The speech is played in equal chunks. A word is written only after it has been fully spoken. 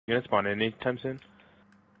You gonna spawn in anytime soon?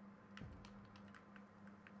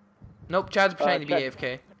 Nope, Chad's pretending to be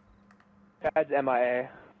AFK. Chad's MIA.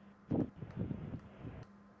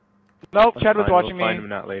 Nope, Chad was watching me. We'll find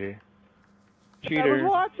him out later. Cheater. I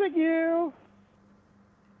was watching you!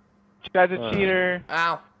 Chad's a cheater.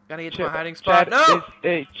 Ow. Gotta get to my hiding spot. Chad No! is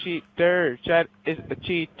a cheater. Chad is a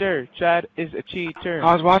cheater. Chad is a cheater.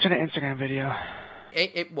 I was watching an Instagram video.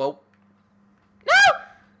 Whoa. No!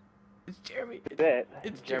 It's Jeremy.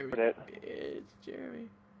 It's Jeremy. It's Jeremy.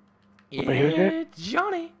 Wait, who's it? It's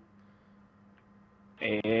Johnny.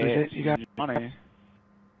 Who's it? You got money.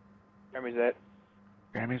 Jeremy's it.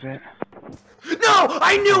 Grammy's it? No!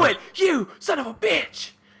 I knew it! You son of a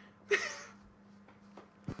bitch!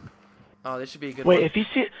 Oh, this should be a good one.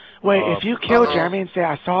 Wait, if you kill Jeremy and say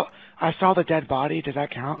I saw the dead body, does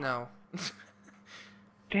that count? No.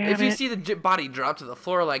 Damn if it. you see the body drop to the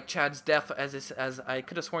floor like Chad's death, as I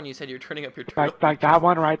could have sworn you said you're turning up your turtle. Like that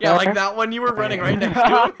one right there? Yeah, like that one. You were running right next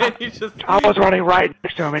to him, and you just. I was running right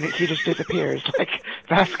next to him, and he just disappears. Like,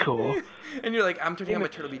 that's cool. And you're like, I'm turning on my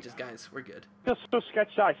Turtle Beaches, guys. We're good. Just so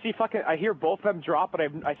sketched out. I hear both of them drop, but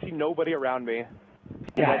I see nobody around me.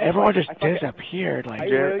 Yeah, everyone just disappeared. Like,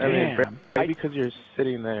 damn. Maybe because you're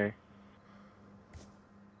sitting there.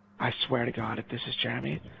 I swear to God, if this is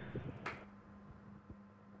Jeremy.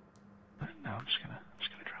 No, I'm just gonna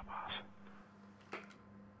drop off. I'm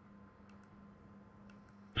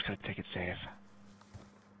just gonna take it safe.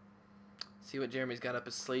 See what Jeremy's got up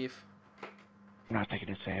his sleeve. I'm not taking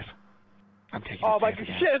it safe. I'm taking Oh it my safe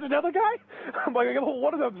again. shit! There's another guy. I'm like,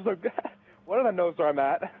 one of them knows where I'm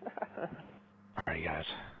at. Alright, guys.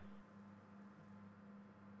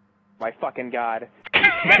 My fucking God.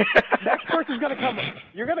 Next person's gonna come.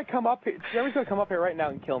 You're gonna come up here. Jeremy's gonna come up here right now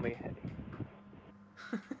and kill me.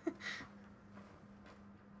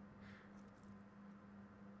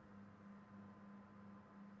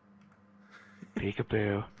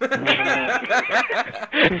 Peekaboo.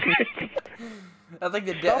 That's like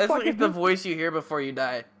the voice you hear before you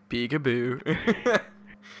die. Peekaboo.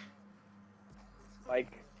 like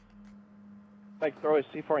throw a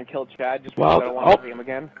C4 and kill Chad just because I don't want to see him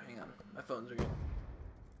again. Hang on, my phone's ringing.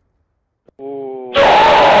 Ooh.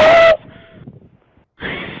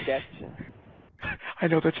 Sketch. I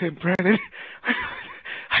know that's him, Brandon.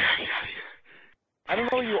 I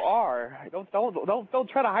don't know who you are. Don't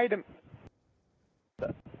try to hide him.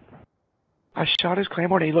 I shot his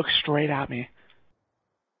claymore and he looked straight at me.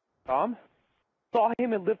 Tom? Saw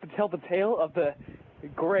him and lived to tell the tale of the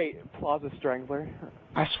great Plaza Strangler.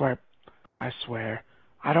 I swear.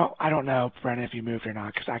 I don't know, Brandon, if you moved or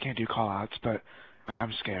not, because I can't do call-outs, but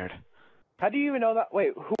I'm scared. How do you even know that?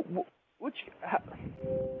 Wait,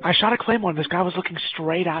 I shot a claymore and this guy was looking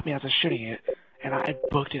straight at me as I was shooting it, and I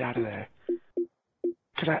booked it out of there.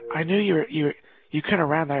 Because I knew you couldn't have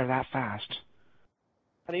ran there that fast.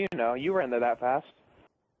 How do you know? You were in there that fast.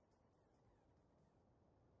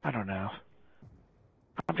 I don't know.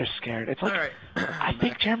 I'm just scared. It's like, Alright. I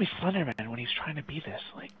think Jeremy Slenderman when he's trying to be this,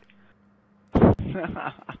 like...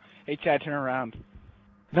 Hey, Chad, turn around.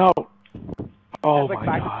 No. Oh like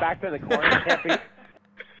my God. Back to the corner. Can't be...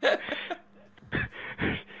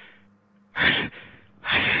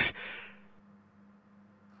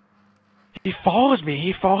 He follows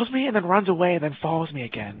me and then runs away and then follows me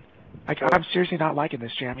again. Like, I'm seriously not liking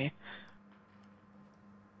this, Jeremy.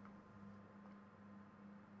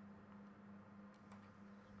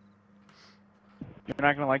 You're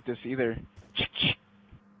not gonna like this either.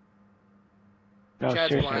 No, Chad's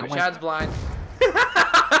seriously, blind. Chad's blind.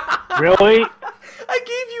 Really? I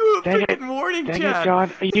gave you a freaking warning, Dang Chad. it,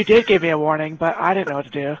 John. You did give me a warning, but I didn't know what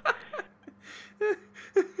to do.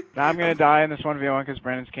 Now I'm gonna die in this 1v1 because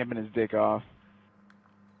Brandon's camping his dick off.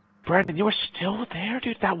 Brandon, you were still there?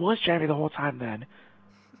 Dude, that was Jeremy the whole time then.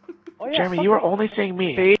 Oh, yeah, Jeremy, you were only seeing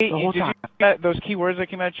me See, the whole time. Did you get those key words that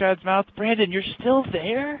came out of Chad's mouth? Brandon, you're still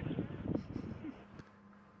there?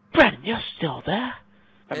 Brandon, you're still there?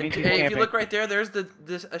 That means he's Hey, if camping. you look right there, there's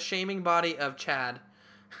this shaming body of Chad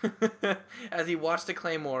as he watched the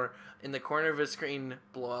claymore in the corner of his screen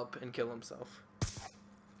blow up and kill himself.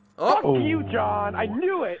 Oh! Fuck you, John! I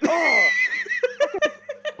knew it! Oh!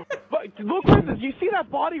 But look at this. You see that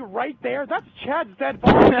body right there? That's Chad's dead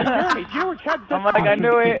body. Jeremy, you were Chad's dead body. I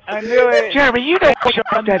knew it. I knew it. Jeremy, you know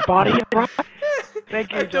your dead body, right?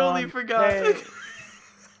 Thank you, I totally John. forgot. Hey.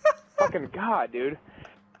 Fucking God, dude.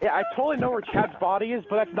 Yeah, I totally know where Chad's body is,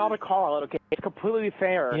 but that's not a call out, okay? It's completely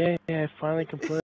fair. Yeah, I finally completely.